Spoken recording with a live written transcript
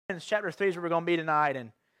Chapter 3 is where we're going to be tonight,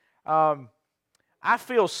 and I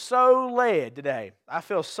feel so led today. I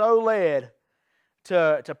feel so led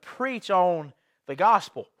to preach on the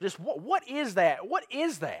gospel. Just what is that? What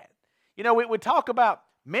is that? You know, we talk about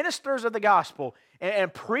ministers of the gospel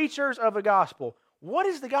and preachers of the gospel. What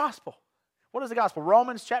is the gospel? What is the gospel?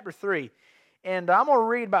 Romans chapter 3. And I'm going to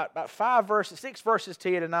read about 6 verses to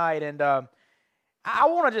you tonight, and I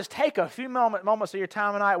want to just take a few moments of your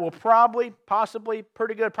time tonight. We'll possibly,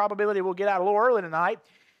 pretty good probability we'll get out a little early tonight.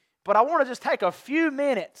 But I want to just take a few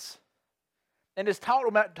minutes and just talk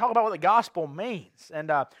about what the gospel means.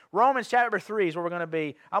 And Romans chapter 3 is where we're going to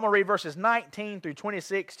be. I'm going to read verses 19 through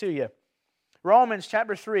 26 to you. Romans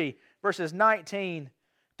chapter 3, verses 19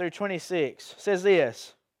 through 26 says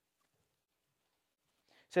this.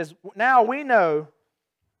 It says, "Now we know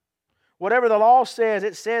whatever the law says,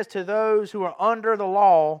 it says to those who are under the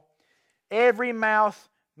law, every mouth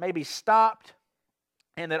may be stopped,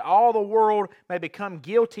 and that all the world may become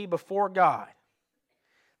guilty before God.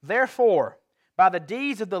 Therefore, by the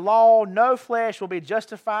deeds of the law, no flesh will be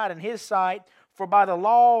justified in His sight, for by the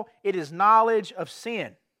law it is knowledge of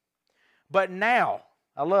sin. But now,"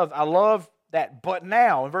 I love that, "but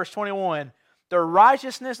now," in verse 21, "the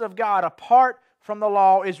righteousness of God apart from the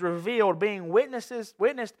law is revealed, being witnessed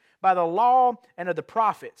by the law and of the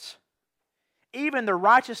prophets, even the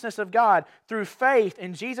righteousness of God through faith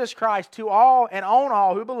in Jesus Christ to all and on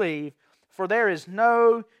all who believe, for there is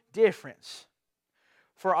no difference.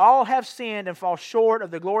 For all have sinned and fall short of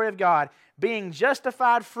the glory of God, being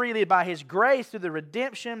justified freely by His grace through the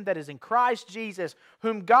redemption that is in Christ Jesus,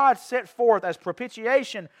 whom God set forth as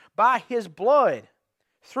propitiation by His blood,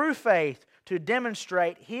 through faith, to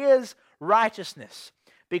demonstrate His righteousness,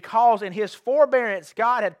 because in His forbearance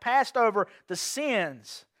God had passed over the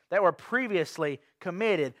sins that were previously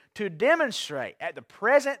committed, to demonstrate at the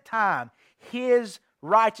present time His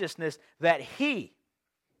righteousness, that He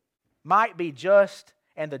might be just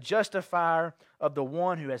and the justifier of the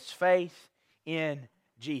one who has faith in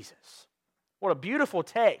Jesus." What a beautiful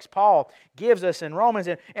text Paul gives us in Romans.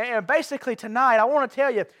 And basically tonight I want to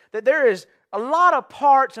tell you that there is a lot of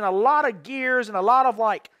parts and a lot of gears and a lot of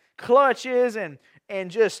clutches and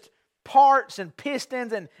just parts and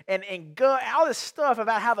pistons and all this stuff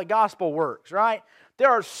about how the gospel works, right?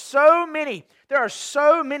 There are so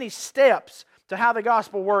many steps to how the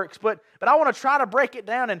gospel works, but I want to try to break it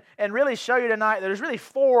down and really show you tonight that there's really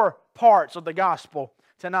 4 parts of the gospel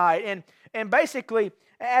tonight. And basically,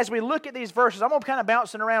 as we look at these verses, I'm going to kind of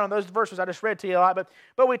bouncing around on those verses I just read to you a lot,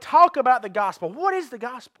 but we talk about the gospel. What is the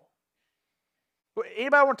gospel?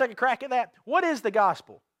 Anybody want to take a crack at that? What is the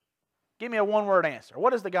gospel? Give me a one-word answer.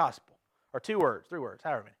 What is the gospel? Or 2 words, 3 words,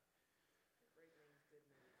 however many.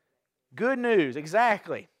 Good news,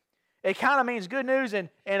 exactly. It kind of means good news, and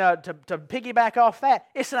to piggyback off that,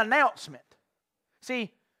 it's an announcement.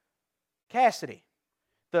 See, Cassidy,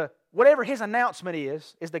 whatever his announcement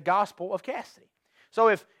is the gospel of Cassidy. So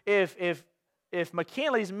if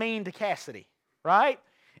McKinley's mean to Cassidy, right?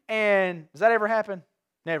 And does that ever happen?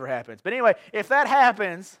 Never happens. But anyway, if that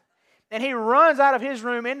happens, and he runs out of his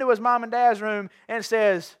room into his mom and dad's room and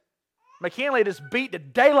says, "McKinley just beat the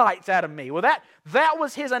daylights out of me." Well, that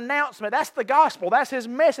was his announcement. That's the gospel. That's his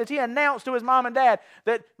message. He announced to his mom and dad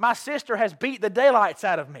that my sister has beat the daylights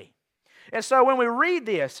out of me. And so when we read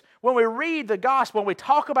this, when we read the gospel, when we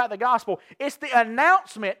talk about the gospel, it's the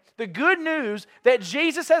announcement, the good news that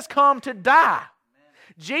Jesus has come to die.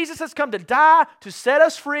 Jesus has come to die, to set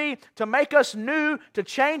us free, to make us new, to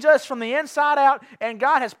change us from the inside out, and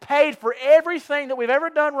God has paid for everything that we've ever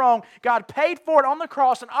done wrong. God paid for it on the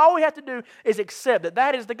cross, and all we have to do is accept it.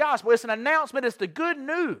 That is the gospel. It's an announcement. It's the good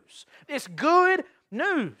news. It's good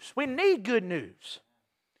news. We need good news.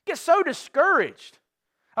 Get so discouraged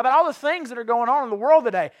about all the things that are going on in the world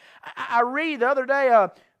today. I read the other day,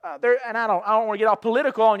 and I don't want to get all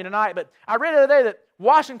political on you tonight, but I read the other day that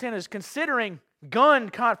Washington is considering gun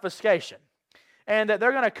confiscation, and that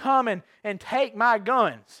they're going to come and take my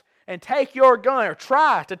guns and take your gun, or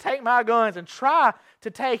try to take my guns and try to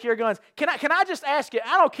take your guns. Can I just ask you,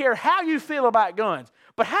 I don't care how you feel about guns,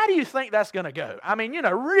 but how do you think that's going to go? I mean,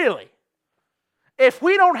 really, if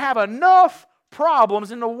we don't have enough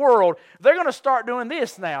problems in the world, they're going to start doing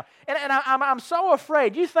this now. And I'm so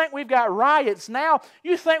afraid. You think we've got riots now?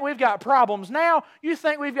 You think we've got problems now? You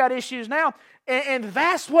think we've got issues now? And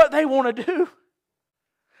that's what they want to do.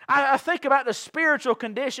 I think about the spiritual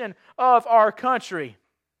condition of our country.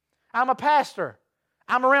 I'm a pastor.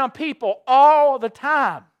 I'm around people all the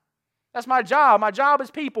time. That's my job. My job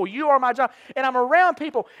is people. You are my job. And I'm around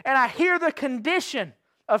people, and I hear the condition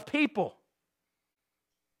of people.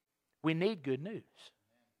 We need good news.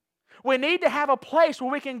 We need to have a place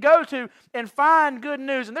where we can go to and find good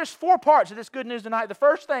news. And there's 4 parts of this good news tonight. The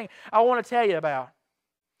first thing I want to tell you about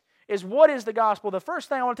is what is the gospel. The first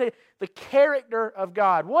thing I want to tell you, the character of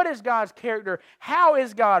God. What is God's character? How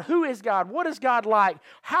is God? Who is God? What is God like?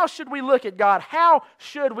 How should we look at God? How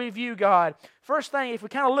should we view God? First thing, if we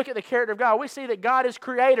kind of look at the character of God, we see that God is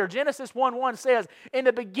creator. Genesis 1:1 says, in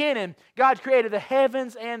the beginning, God created the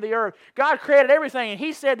heavens and the earth. God created everything, and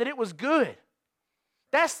He said that it was good.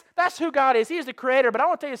 That's who God is. He is the creator. But I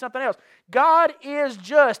want to tell you something else. God is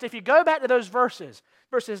just. If you go back to those verses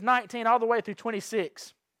 19 all the way through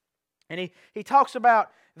 26, and he talks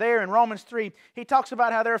about there in Romans 3, he talks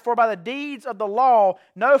about how therefore by the deeds of the law,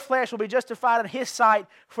 no flesh will be justified in His sight,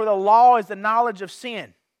 for the law is the knowledge of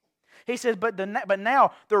sin. He says, but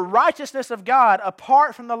now the righteousness of God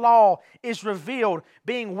apart from the law is revealed,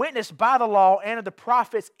 being witnessed by the law and of the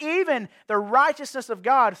prophets, even the righteousness of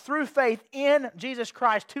God through faith in Jesus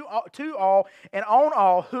Christ to all and on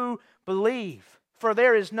all who believe. For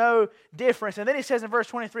there is no difference. And then he says in verse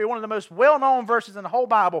 23, one of the most well-known verses in the whole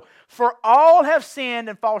Bible, for all have sinned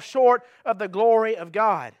and fall short of the glory of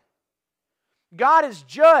God. God is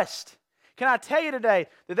just. Can I tell you today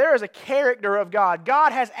that there is a character of God?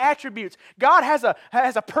 God has attributes. God has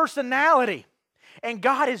a personality. And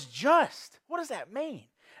God is just. What does that mean?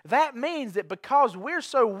 That means that because we're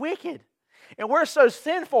so wicked, and we're so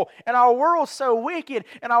sinful, and our world's so wicked,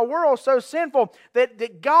 and our world's so sinful,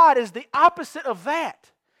 that God is the opposite of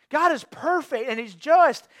that. God is perfect, and He's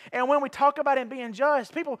just. And when we talk about Him being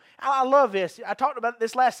just, people, I love this. I talked about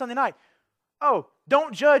this last Sunday night. Oh,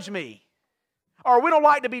 don't judge me. Or we don't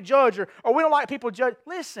like to be judged, or we don't like people judged.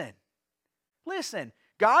 Listen.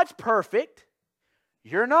 God's perfect.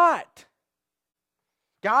 You're not.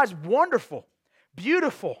 God's wonderful,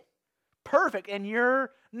 beautiful, perfect, and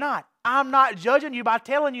you're not. I'm not judging you by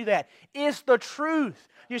telling you that. It's the truth.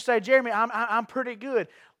 You say, Jeremy, I'm pretty good.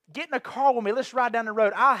 Get in a car with me. Let's ride down the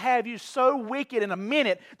road. I'll have you so wicked in a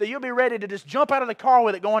minute that you'll be ready to just jump out of the car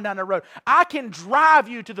with it going down the road. I can drive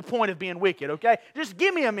you to the point of being wicked, okay? Just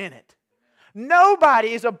give me a minute. Nobody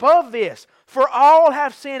is above this. For all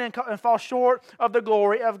have sinned and fall short of the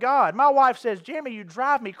glory of God. My wife says, Jeremy, you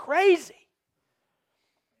drive me crazy.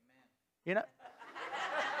 You know?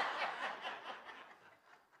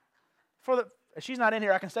 She's not in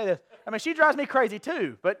here, I can say this. I mean, she drives me crazy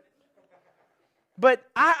too, but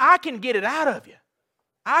I can get it out of you.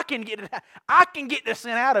 I can get the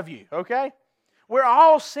sin out of you, okay? We're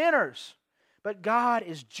all sinners. But God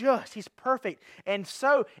is just. He's perfect. And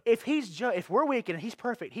so if we're wicked and He's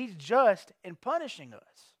perfect, He's just in punishing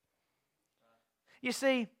us. You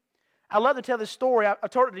see, I love to tell this story.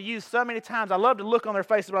 I've told it to youth so many times. I love to look on their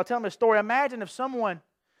faces when I tell them this story. Imagine if someone,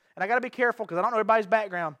 and I got to be careful because I don't know everybody's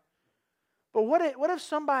background, but what if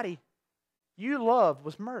somebody you loved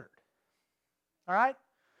was murdered? All right?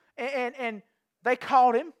 And they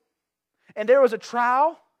caught him, and there was a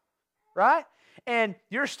trial, right? And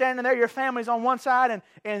you're standing there, your family's on one side,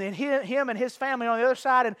 and him and his family on the other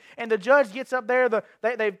side, and the judge gets up there,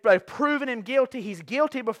 they've proven him guilty, he's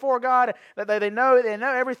guilty before God, they know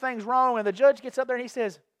everything's wrong, and the judge gets up there and he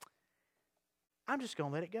says, I'm just going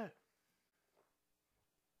to let it go.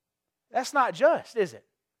 That's not just, is it?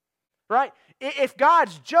 Right? If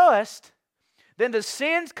God's just, then the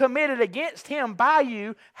sins committed against Him by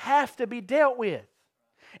you have to be dealt with.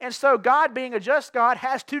 And so God, being a just God,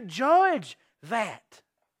 has to judge that.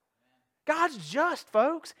 God's just,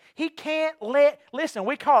 folks. He can't listen,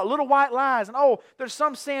 we call it little white lies, and there's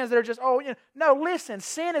some sins that are just, no, listen,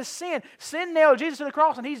 sin is sin. Sin nailed Jesus to the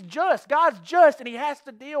cross, and He's just. God's just, and He has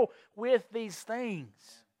to deal with these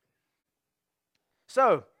things.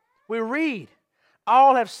 So, we read,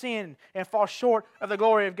 all have sinned and fall short of the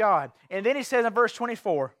glory of God. And then He says in verse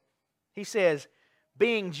 24, He says,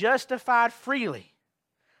 being justified freely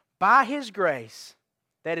by His grace,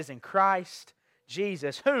 that is in Christ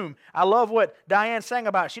Jesus, whom, I love what Diane sang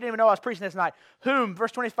about. She didn't even know I was preaching this night. Whom,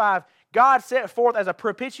 verse 25, God set forth as a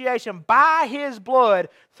propitiation by His blood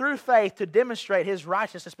through faith to demonstrate His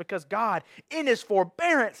righteousness, because God, in His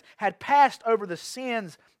forbearance, had passed over the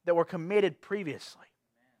sins that were committed previously.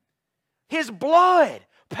 His blood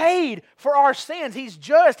paid for our sins. He's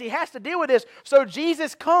just. He has to deal with this. So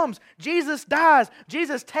Jesus comes. Jesus dies.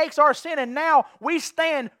 Jesus takes our sin, and now we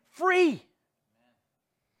stand free.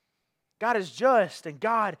 God is just and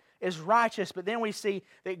God is righteous, but then we see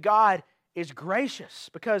that God is gracious,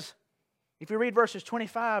 because if you read verses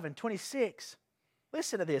 25 and 26,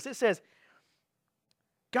 listen to this. It says,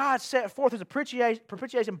 God set forth as a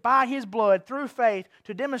propitiation by His blood through faith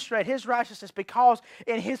to demonstrate His righteousness, because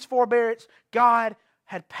in His forbearance God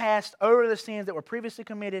had passed over the sins that were previously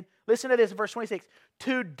committed. Listen to this, verse 26.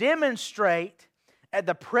 to demonstrate at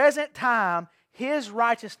the present time His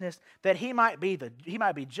righteousness, that He might be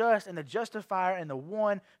just and the justifier and the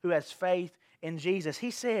one who has faith in Jesus.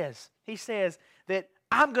 He says that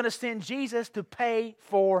I'm going to send Jesus to pay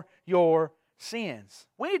for your sins.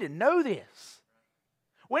 We need to know this.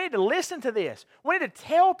 We need to listen to this. We need to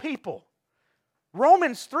tell people.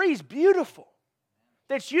 Romans 3 is beautiful.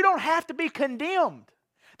 That you don't have to be condemned.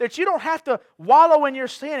 That you don't have to wallow in your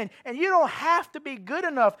sin, and you don't have to be good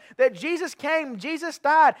enough. That Jesus came, Jesus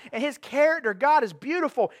died, and His character, God, is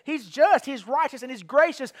beautiful. He's just, He's righteous, and He's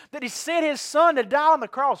gracious. That He sent His Son to die on the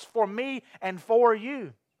cross for me and for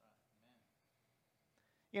you.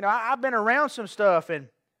 You know, I've been around some stuff, and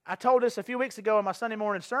I told this a few weeks ago in my Sunday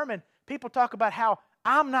morning sermon. People talk about how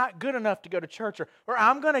I'm not good enough to go to church, or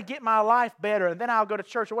I'm going to get my life better, and then I'll go to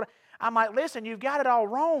church, or whatever. I'm like, listen, you've got it all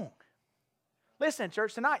wrong. Listen,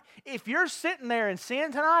 church, tonight, if you're sitting there in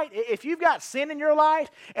sin tonight, if you've got sin in your life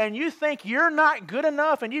and you think you're not good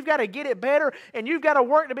enough and you've got to get it better and you've got to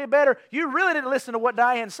work to be better, you really need to listen to what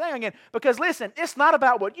Diane's saying again. Because listen, it's not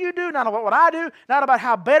about what you do, not about what I do, not about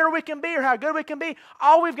how better we can be or how good we can be.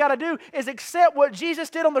 All we've got to do is accept what Jesus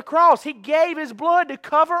did on the cross. He gave His blood to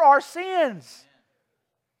cover our sins.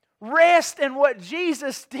 Rest in what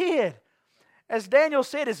Jesus did. As Daniel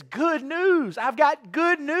said, it's good news. I've got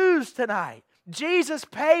good news tonight. Jesus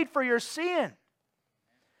paid for your sin.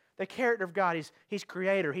 The character of God, He's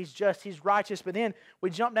creator, He's just, He's righteous. But then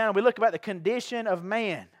we jump down and we look about the condition of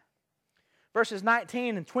man. Verses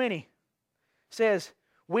 19 and 20 says,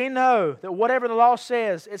 we know that whatever the law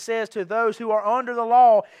says, it says to those who are under the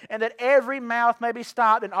law, and that every mouth may be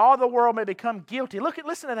stopped and all the world may become guilty.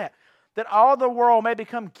 Listen to that. That all the world may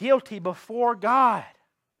become guilty before God.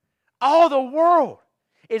 All the world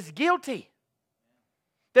is guilty.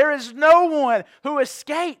 There is no one who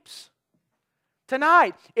escapes.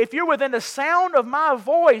 Tonight, if you're within the sound of my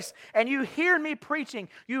voice and you hear me preaching,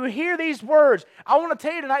 you hear these words, I want to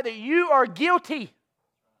tell you tonight that you are guilty.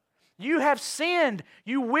 You have sinned.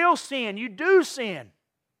 You will sin. You do sin.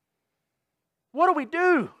 What do we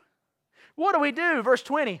do? What do we do? Verse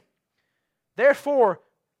 20. Therefore,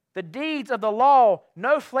 the deeds of the law,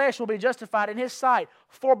 no flesh will be justified in His sight.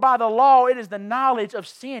 For by the law it is the knowledge of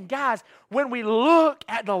sin. Guys, when we look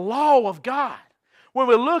at the law of God, when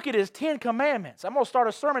we look at His 10 commandments, I'm going to start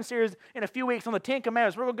a sermon series in a few weeks on the 10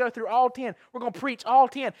 commandments. We're going to go through all 10. We're going to preach all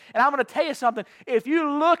 10. And I'm going to tell you something. If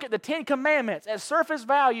you look at the 10 commandments at surface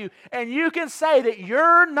value and you can say that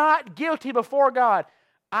you're not guilty before God,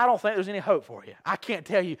 I don't think there's any hope for you. I can't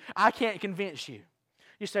tell you. I can't convince you.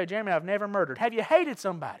 You say, Jeremy, I've never murdered. Have you hated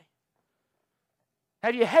somebody?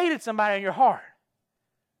 Have you hated somebody in your heart?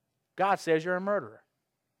 God says you're a murderer.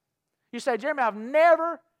 You say, Jeremy, I've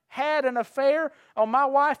never had an affair on my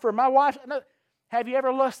wife or my wife. No. Have you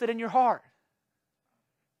ever lusted in your heart?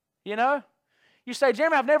 You know? You say,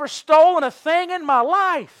 Jeremy, I've never stolen a thing in my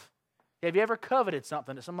life. Have you ever coveted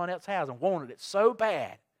something that someone else has and wanted it so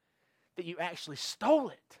bad that you actually stole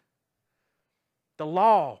it? The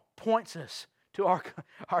law points us to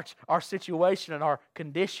our situation and our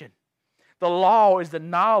condition. The law is the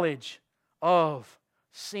knowledge of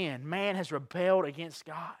sin. Man has rebelled against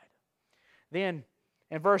God. Then,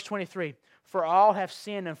 in verse 23, for all have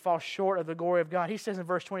sinned and fall short of the glory of God. He says in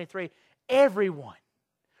verse 23, everyone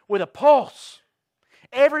with a pulse,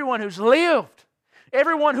 everyone who's lived,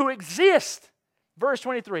 everyone who exists, verse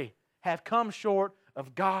 23, have come short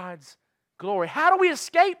of God's glory. How do we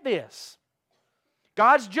escape this?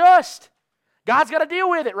 God's just. God's got to deal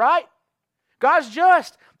with it, right? God's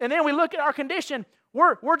just. And then we look at our condition.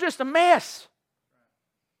 We're just a mess.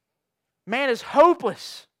 Man is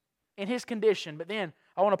hopeless in his condition. But then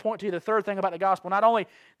I want to point to you the third thing about the gospel. Not only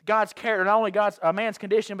God's character, not only man's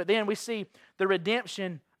condition, but then we see the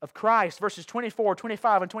redemption of Christ. Verses 24,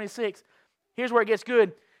 25, and 26. Here's where it gets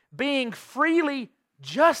good. Being freely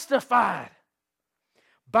justified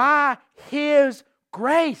by His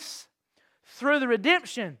grace through the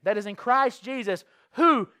redemption that is in Christ Jesus,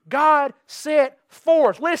 who God set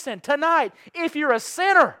forth. Listen, tonight, if you're a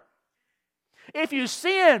sinner, if you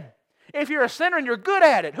sin, if you're a sinner and you're good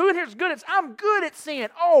at it, who in here is good at sin? I'm good at sin.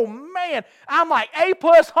 Oh man, I'm like A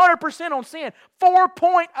plus 100% on sin.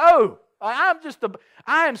 4.0.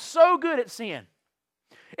 I am so good at sin.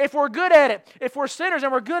 If we're good at it, if we're sinners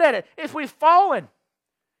and we're good at it, if we've fallen,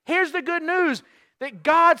 here's the good news, that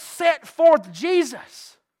God set forth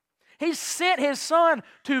Jesus. He sent His Son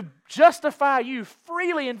to justify you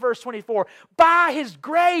freely in verse 24 by His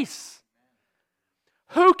grace.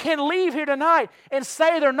 Who can leave here tonight and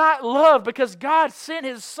say they're not loved because God sent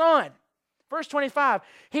His Son? Verse 25,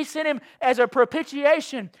 He sent Him as a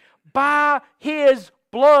propitiation by His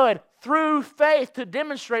blood through faith to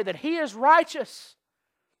demonstrate that He is righteous.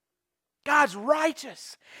 God's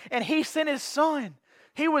righteous. And He sent His Son.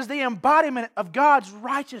 He was the embodiment of God's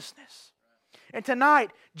righteousness. And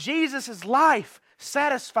tonight, Jesus' life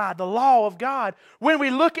satisfied the law of God. When we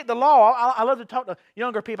look at the law, I love to talk to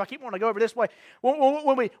younger people. I keep wanting to go over this way.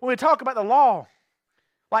 When we talk about the law,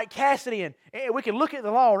 like Cassidy, and we can look at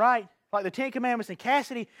the law, right? Like the Ten Commandments and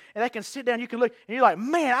Cassidy, and they can sit down, you can look, and you're like,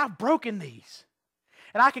 man, I've broken these.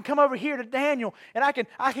 And I can come over here to Daniel, and I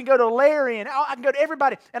can go to Larry, and I can go to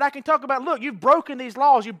everybody, and I can talk about, look, you've broken these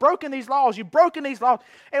laws, you've broken these laws, you've broken these laws.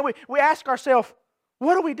 And we ask ourselves,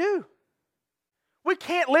 what do we do? We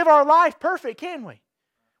can't live our life perfect, can we?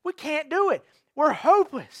 We can't do it. We're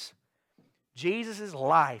hopeless. Jesus'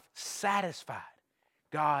 life satisfied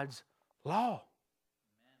God's law.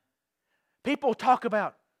 People talk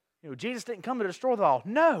about, Jesus didn't come to destroy the law.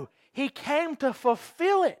 No, He came to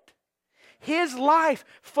fulfill it. His life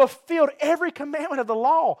fulfilled every commandment of the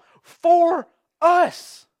law for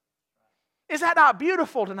us. Is that not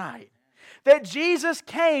beautiful tonight? That Jesus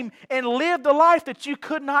came and lived the life that you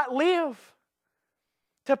could not live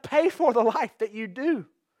to pay for the life that you do.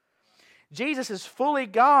 Jesus is fully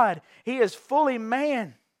God. He is fully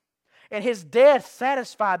man. And His death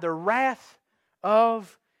satisfied the wrath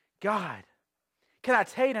of God. Can I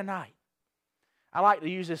tell you tonight, I like to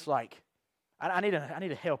use this like, I need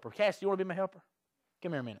a helper. Cass, you want to be my helper?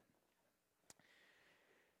 Come here a minute.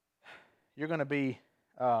 You're going to be,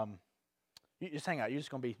 you just hang out.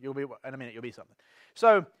 You'll be, in a minute, you'll be something.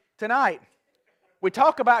 So, tonight, we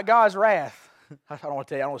talk about God's wrath. I don't want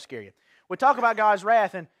to tell you, I don't want to scare you. We talk about God's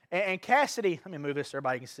wrath, and Cassidy, let me move this so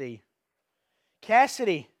everybody can see.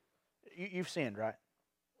 Cassidy, you've sinned, right?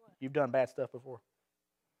 You've done bad stuff before?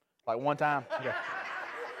 Like one time? Okay.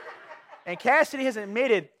 And Cassidy has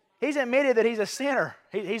admitted, that he's a sinner.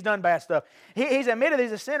 He's done bad stuff. He's admitted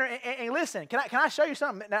he's a sinner. And listen, can I show you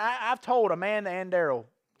something? Now, I've told Amanda and Daryl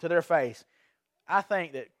to their face, I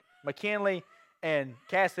think that McKinley and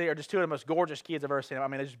Cassidy are just two of the most gorgeous kids I've ever seen. I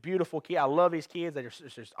mean, they're just beautiful kids. I love these kids. They're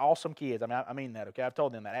just awesome kids. I mean that, okay? I've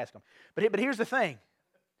told them that. Ask them. But here's the thing.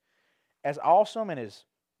 As awesome and as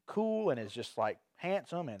cool and as just like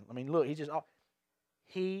handsome, and I mean, look,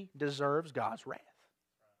 he deserves God's wrath.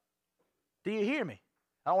 Do you hear me?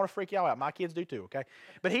 I don't want to freak y'all out. My kids do too, okay?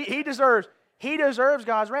 But he deserves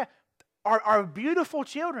God's wrath. Our beautiful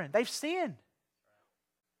children, they've sinned.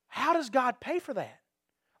 How does God pay for that?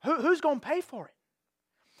 Who's going to pay for it?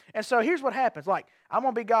 And so here's what happens. Like, I'm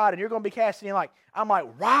going to be God and you're going to be Cassidy. And I'm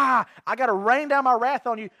like, wow, I got to rain down my wrath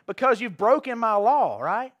on you because you've broken my law,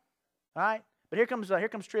 right? All right? But here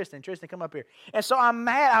comes Tristan. Tristan, come up here. And so I'm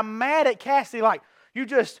mad at Cassidy. Like, you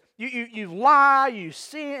lie, you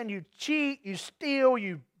sin, you cheat, you steal,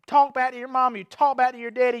 you talk back to your mom, you talk back to your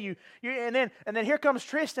daddy, and then here comes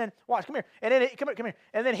Tristan. Watch, come here. And then come here.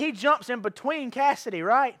 And then he jumps in between Cassidy,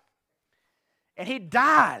 right? And he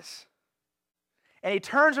dies. And he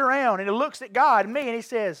turns around and he looks at God and me and he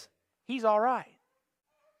says, He's all right.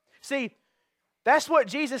 See, that's what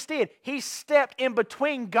Jesus did. He stepped in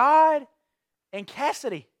between God and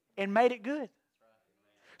Cassidy and made it good.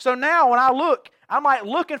 So now when I look, I'm like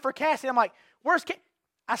looking for Cassidy. I'm like, where's Cassidy?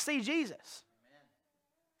 I see Jesus.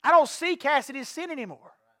 I don't see Cassidy's sin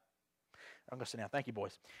anymore. I'm going to sit down. Thank you,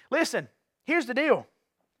 boys. Listen, here's the deal.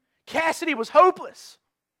 Cassidy was hopeless.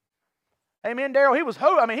 Amen, Daryl? He was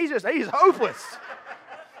he's hopeless.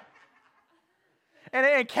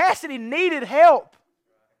 and Cassidy needed help.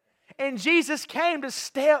 And Jesus came to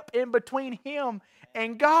step in between him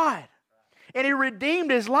and God. And He redeemed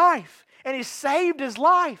his life. And He saved his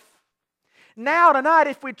life. Now tonight,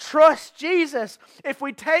 if we trust Jesus, if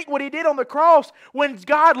we take what He did on the cross, when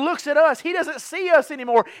God looks at us, He doesn't see us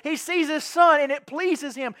anymore. He sees His Son and it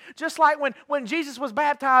pleases Him. Just like when Jesus was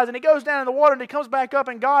baptized and He goes down in the water and He comes back up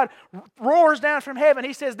and God roars down from heaven.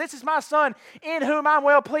 He says, this is my Son in whom I'm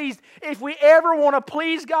well pleased. If we ever want to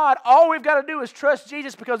please God, all we've got to do is trust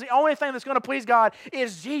Jesus, because the only thing that's going to please God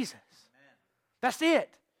is Jesus. Amen. That's it.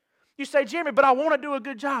 You say, Jeremy, but I want to do a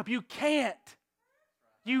good job. You can't.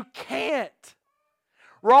 You can't.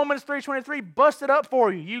 Romans 3:23 busted up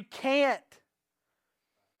for you. You can't.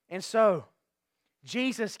 And so,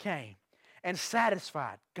 Jesus came and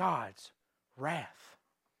satisfied God's wrath.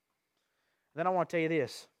 Then I want to tell you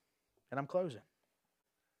this, and I'm closing.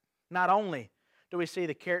 Not only do we see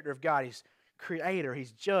the character of God, He's creator,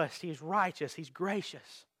 He's just, He's righteous, He's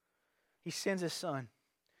gracious. He sends His Son.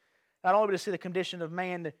 Not only do we see the condition of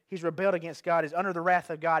man, that he's rebelled against God, he's under the wrath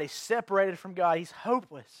of God, he's separated from God, he's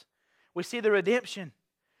hopeless. We see the redemption.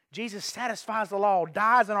 Jesus satisfies the law,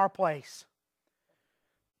 dies in our place.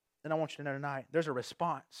 Then I want you to know tonight, there's a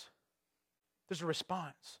response. There's a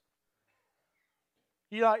response.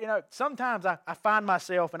 Sometimes I find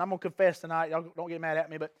myself, and I'm going to confess tonight, y'all don't get mad at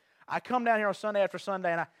me, but I come down here on Sunday after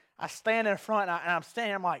Sunday, and I stand in front, and I'm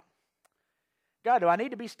standing, I'm like, God, do I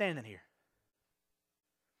need to be standing here?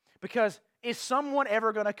 Because is someone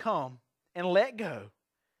ever going to come and let go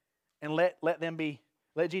and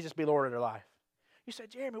let Jesus be Lord of their life? You say,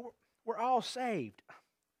 Jeremy, we're all saved.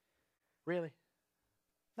 Really?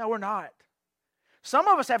 No, we're not. Some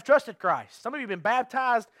of us have trusted Christ. Some of you have been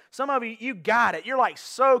baptized. Some of you, you got it. You're like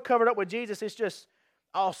so covered up with Jesus, it's just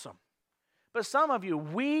awesome. But some of you,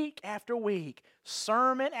 week after week,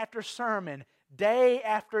 sermon after sermon, day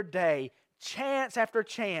after day, chance after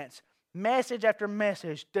chance, message after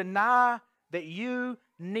message, deny that you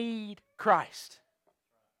need Christ.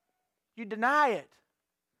 You deny it.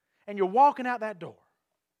 And you're walking out that door.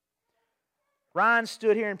 Ryan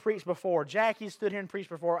stood here and preached before. Jackie stood here and preached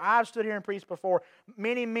before. I've stood here and preached before.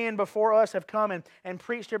 Many men before us have come and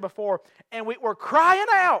preached here before. And we're crying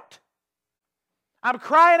out. I'm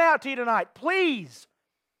crying out to you tonight. Please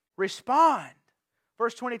respond.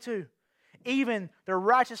 Verse 22. Even the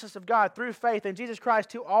righteousness of God through faith in Jesus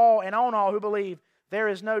Christ to all and on all who believe, there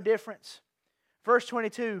is no difference. Verse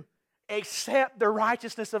 22. Accept the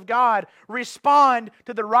righteousness of God. Respond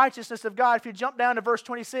to the righteousness of God. If you jump down to verse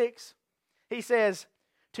 26. He says,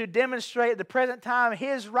 to demonstrate at the present time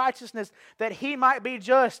His righteousness, that He might be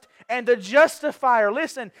just and the justifier.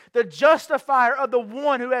 Listen, the justifier of the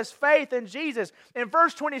one who has faith in Jesus. In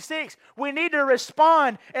verse 26, we need to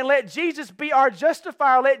respond and let Jesus be our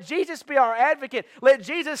justifier. Let Jesus be our advocate. Let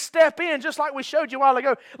Jesus step in, just like we showed you a while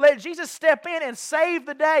ago. Let Jesus step in and save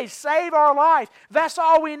the day, save our life. That's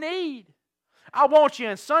all we need. I want you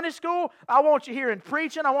in Sunday school. I want you here in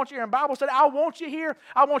preaching. I want you here in Bible study. I want you here.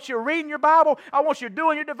 I want you reading your Bible. I want you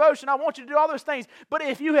doing your devotion. I want you to do all those things. But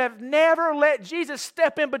if you have never let Jesus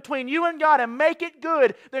step in between you and God and make it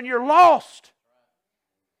good, then you're lost.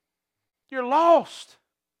 You're lost.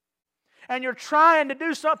 And you're trying to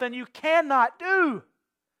do something you cannot do.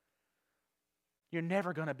 You're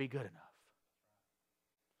never going to be good enough.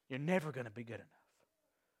 You're never going to be good enough.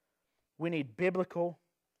 We need biblical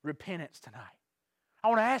repentance tonight. I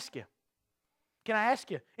want to ask you. Can I ask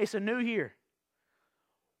you? It's a new year.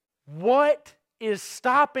 What is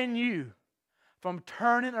stopping you from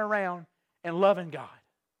turning around and loving God?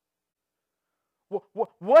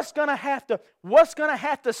 What's going to have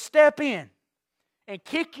to step in and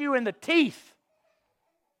kick you in the teeth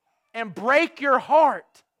and break your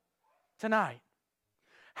heart tonight?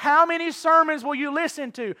 How many sermons will you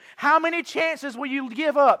listen to? How many chances will you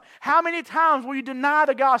give up? How many times will you deny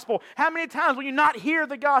the gospel? How many times will you not hear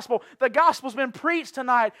the gospel? The gospel's been preached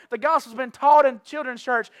tonight. The gospel's been taught in children's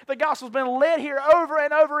church. The gospel's been led here over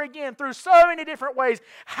and over again through so many different ways.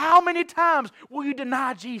 How many times will you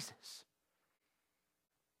deny Jesus?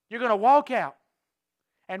 You're going to walk out,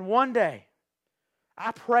 and one day,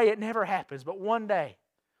 I pray it never happens, but one day,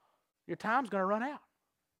 your time's going to run out.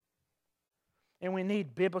 And we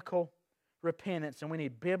need biblical repentance, and we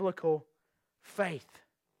need biblical faith.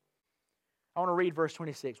 I want to read verse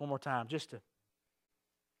 26 one more time,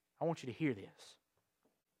 I want you to hear this.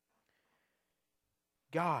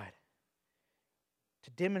 God, to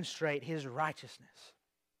demonstrate His righteousness,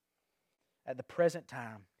 at the present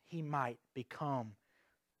time, He might become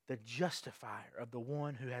the justifier of the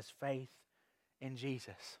one who has faith in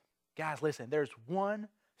Jesus. Guys, listen, there's one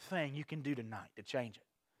thing you can do tonight to change it.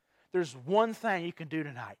 There's one thing you can do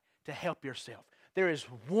tonight to help yourself. There is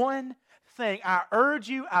one thing. I urge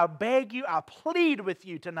you, I beg you, I plead with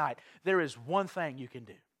you tonight. There is one thing you can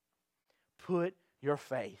do. Put your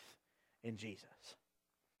faith in Jesus.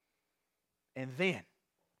 And then,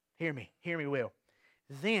 hear me well.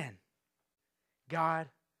 Then God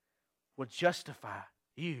will justify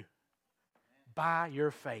you by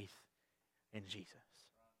your faith in Jesus.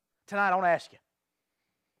 Tonight I want to ask you.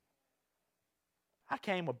 I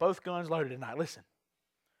came with both guns loaded tonight. Listen.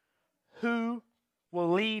 Who will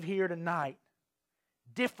leave here tonight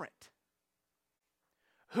different?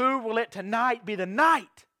 Who will let tonight be the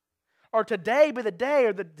night? Or today be the day?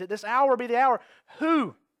 Or this hour be the hour?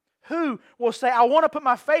 Who will say, I want to put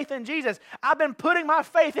my faith in Jesus. I've been putting my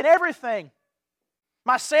faith in everything.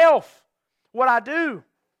 Myself, what I do,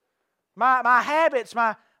 my habits,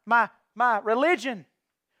 my religion.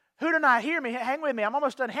 Who tonight, hear me, hang with me, I'm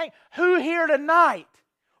almost done. Who here tonight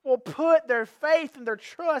will put their faith and their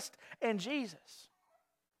trust in Jesus?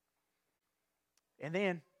 And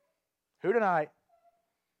then, who tonight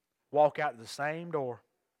walk out the same door,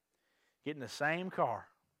 get in the same car,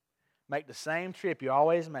 make the same trip you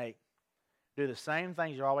always make, do the same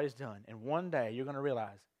things you've always done, and one day you're going to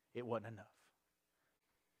realize it wasn't enough.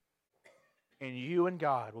 And you and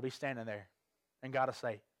God will be standing there, And God will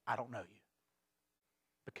say, I don't know you.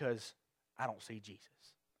 Because I don't see Jesus.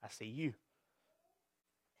 I see you.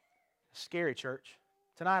 It's scary, church.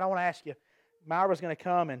 Tonight I want to ask you, Myra's going to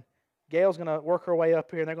come and Gail's going to work her way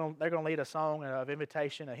up here, and they're going to lead a song of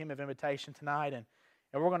invitation, a hymn of invitation tonight, and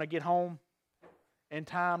we're going to get home in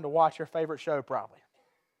time to watch your favorite show probably,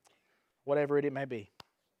 whatever it may be.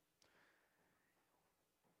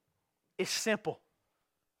 It's simple.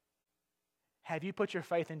 Have you put your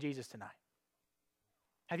faith in Jesus tonight?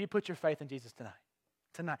 Have you put your faith in Jesus tonight?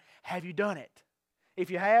 Tonight. Have you done it?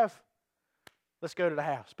 If you have, let's go to the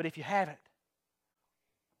house. But if you haven't,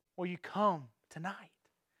 will you come tonight?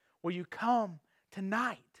 Will you come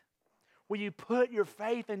tonight? Will you put your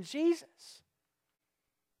faith in Jesus?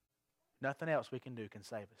 Nothing else we can do can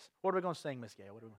save us. What are we going to sing, Miss Gail? What are we